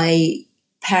 by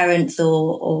parents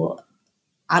or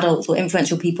adults or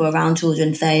influential people around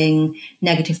children saying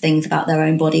negative things about their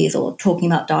own bodies, or talking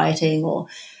about dieting, or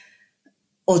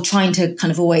trying to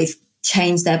kind of always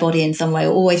change their body in some way,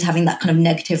 or always having that kind of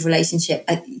negative relationship,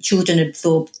 children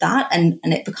absorb that, and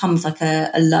it becomes like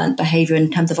a learned behavior in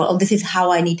terms of, this is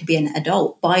how I need to be an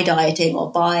adult, by dieting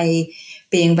or by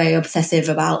being very obsessive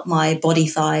about my body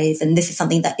size, and this is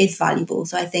something that is valuable.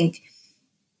 So I think,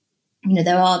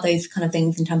 there are those kind of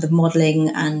things in terms of modelling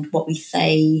and what we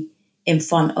say in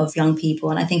front of young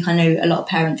people. And I think I know a lot of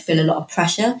parents feel a lot of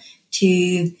pressure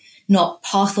to not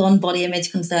pass on body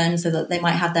image concerns, so that they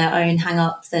might have their own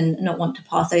hang-ups and not want to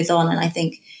pass those on. And I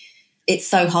think it's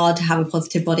so hard to have a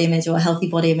positive body image or a healthy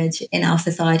body image in our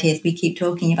society, as we keep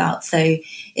talking about. So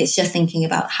it's just thinking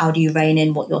about how do you rein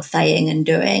in what you're saying and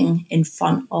doing in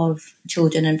front of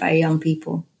children and very young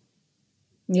people.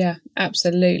 Yeah,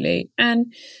 absolutely.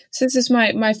 And so this is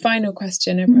my final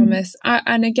question, I promise.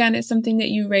 And again, it's something that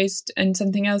you raised and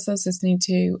something else I was listening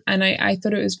to, and I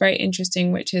thought it was very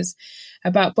interesting, which is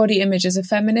about body image as a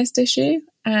feminist issue.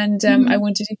 And I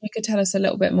wondered if you could tell us a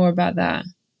little bit more about that.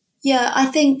 Yeah, I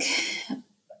think,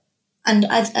 and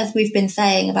as we've been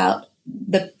saying about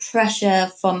the pressure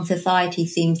from society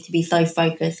seems to be so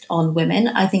focused on women.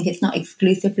 I think it's not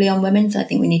exclusively on women, so I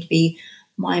think we need to be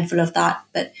mindful of that.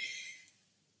 But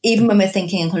even when we're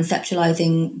thinking and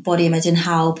conceptualizing body image and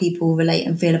how people relate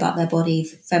and feel about their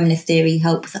bodies, feminist theory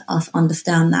helps us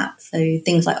understand that. So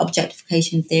things like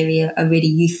objectification theory are really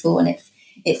useful, and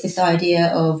it's this idea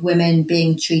of women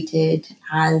being treated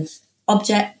as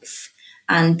objects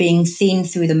and being seen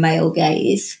through the male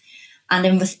gaze. And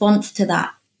in response to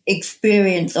that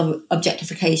experience of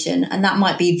objectification, and that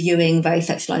might be viewing very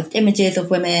sexualized images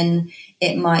of women,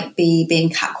 it might be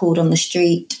being catcalled on the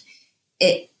street,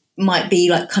 it might be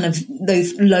like kind of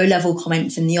those low-level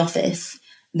comments in the office,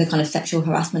 the kind of sexual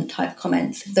harassment type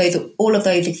comments. Those are all of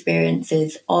those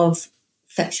experiences of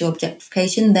sexual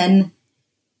objectification. Then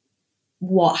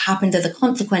what happens as a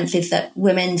consequence is that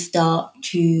women start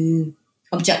to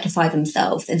objectify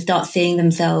themselves and start seeing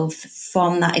themselves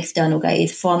from that external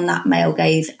gaze, from that male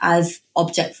gaze, as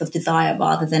objects of desire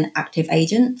rather than active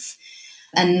agents.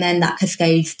 And then that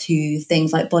cascades to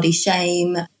things like body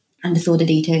shame and disordered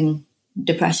eating,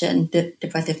 depression,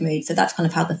 depressive mood. So that's kind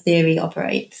of how the theory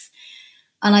operates.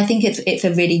 And I think it's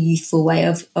a really useful way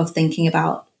of thinking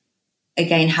about,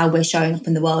 again, how we're showing up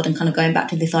in the world, and kind of going back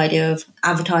to this idea of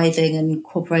advertising and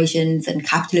corporations and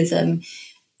capitalism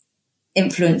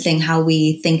influencing how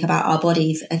we think about our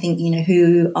bodies. I think,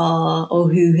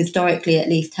 who historically at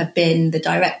least have been the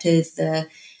directors, the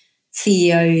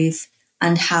CEOs,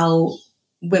 and how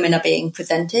women are being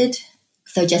presented.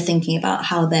 So just thinking about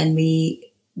how then we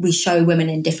show women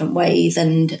in different ways,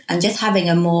 and just having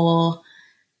a more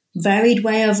varied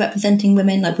way of representing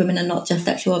women. Like, women are not just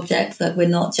sexual objects, like we're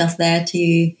not just there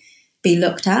to be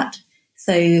looked at.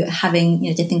 So having,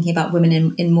 just thinking about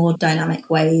women in more dynamic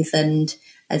ways and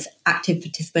as active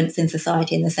participants in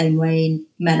society in the same way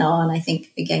men are. And I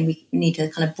think, again, we need to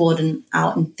kind of broaden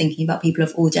out and thinking about people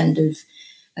of all genders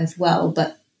as well.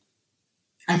 But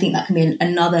I think that can be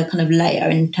another kind of layer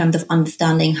in terms of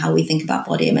understanding how we think about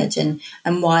body image and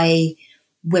why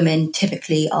women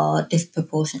typically are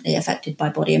disproportionately affected by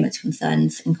body image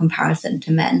concerns in comparison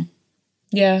to men.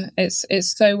 Yeah, it's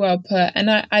so well put. And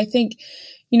I think,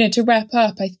 to wrap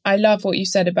up, I love what you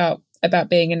said about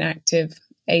being an active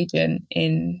agent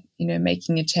in,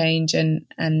 making a change, and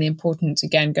the importance,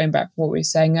 again, going back to what we were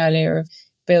saying earlier, of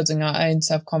building our own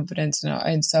self-confidence and our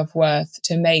own self-worth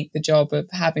to make the job of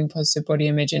having positive body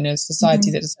image in a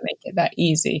society that doesn't make it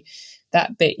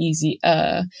that bit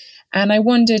easier. And I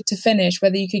wondered, to finish,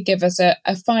 whether you could give us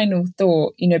a final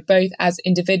thought, both as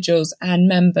individuals and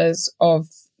members of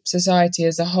society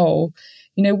as a whole.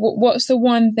 What's the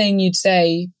one thing you'd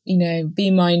say,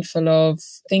 be mindful of,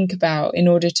 think about, in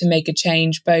order to make a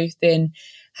change, both in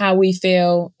how we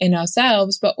feel in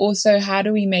ourselves, but also how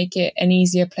do we make it an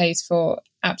easier place for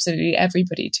absolutely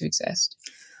everybody to exist?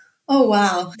 Oh,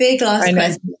 wow. Big last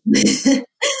question.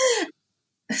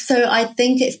 So I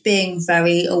think it's being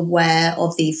very aware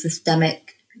of the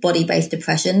systemic body-based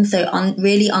depression. So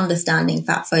really understanding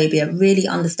fat phobia, really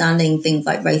understanding things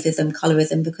like racism,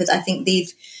 colorism, because I think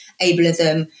these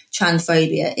ableism,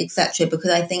 transphobia, etc., because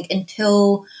I think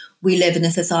until we live in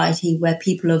a society where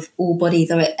people of all bodies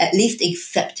are at least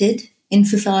accepted in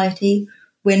society,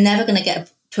 we're never going to get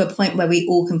to a point where we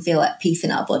all can feel at peace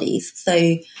in our bodies.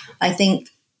 So I think,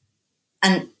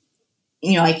 and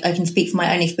I can speak from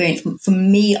my own experience. For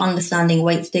me, understanding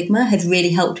weight stigma has really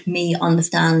helped me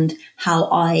understand how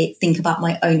I think about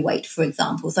my own weight, for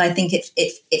example. So I think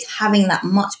it's having that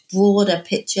much broader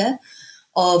picture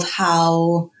of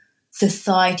how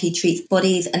society treats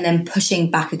bodies and then pushing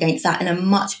back against that in a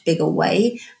much bigger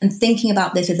way and thinking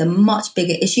about this as a much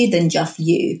bigger issue than just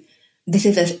you. This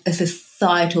is a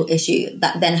societal issue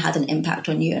that then has an impact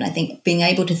on you. And I think being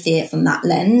able to see it from that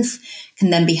lens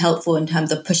can then be helpful in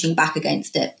terms of pushing back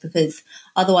against it, because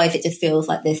otherwise it just feels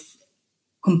like this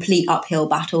complete uphill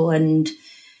battle and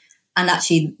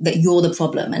actually that you're the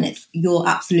problem, and you're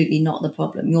absolutely not the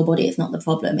problem. Your body is not the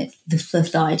problem. It's the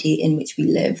society in which we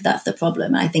live that's the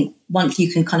problem. And I think once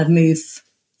you can kind of move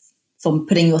from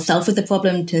putting yourself as the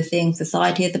problem to seeing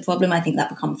society as the problem, I think that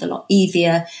becomes a lot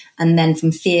easier. And then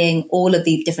from seeing all of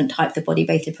these different types of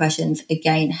body-based depressions,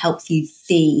 again, helps you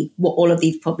see what all of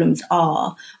these problems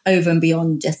are over and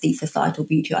beyond just these societal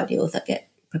beauty ideals that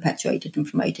get perpetuated and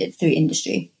promoted through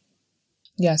industry.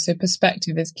 Yeah, so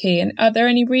perspective is key. And are there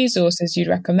any resources you'd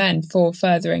recommend for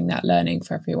furthering that learning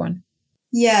for everyone?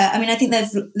 Yeah, I mean, I think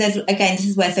there's again, this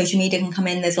is where social media can come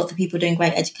in. There's lots of people doing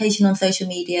great education on social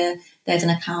media. There's an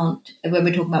account, when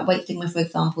we're talking about weight stigma, for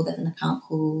example, there's an account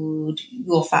called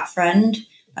Your Fat Friend.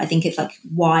 I think it's like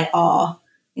YR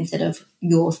instead of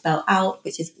your spelled out,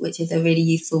 which is a really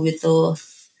useful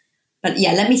resource. But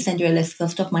yeah, let me send you a list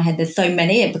off the top of my head. There's so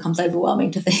many, it becomes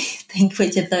overwhelming to think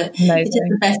which is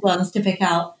the best ones to pick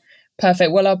out.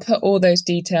 Perfect. Well, I'll put all those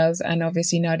details and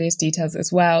obviously Nadia's details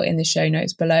as well in the show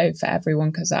notes below for everyone,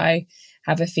 because I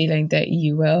have a feeling that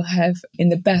you will have, in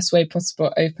the best way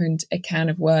possible, opened a can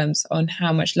of worms on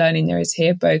how much learning there is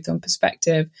here, both on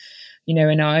perspective, in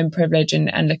our own privilege and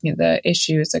looking at the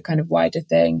issue as a kind of wider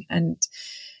thing and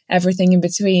everything in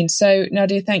between. So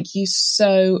Nadia, thank you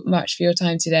so much for your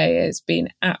time today. It's been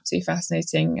absolutely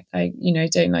fascinating. I,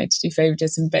 don't like to do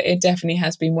favoritism, but it definitely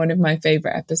has been one of my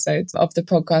favorite episodes of the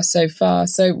podcast so far.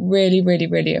 So really, really,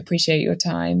 really appreciate your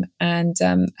time, and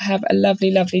have a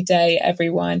lovely, lovely day,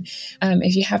 everyone.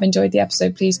 If you have enjoyed the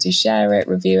episode, please do share it,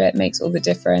 review it. It makes all the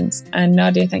difference. And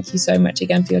Nadia, thank you so much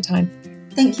again for your time.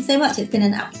 Thank you so much. It's been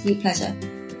an absolute pleasure.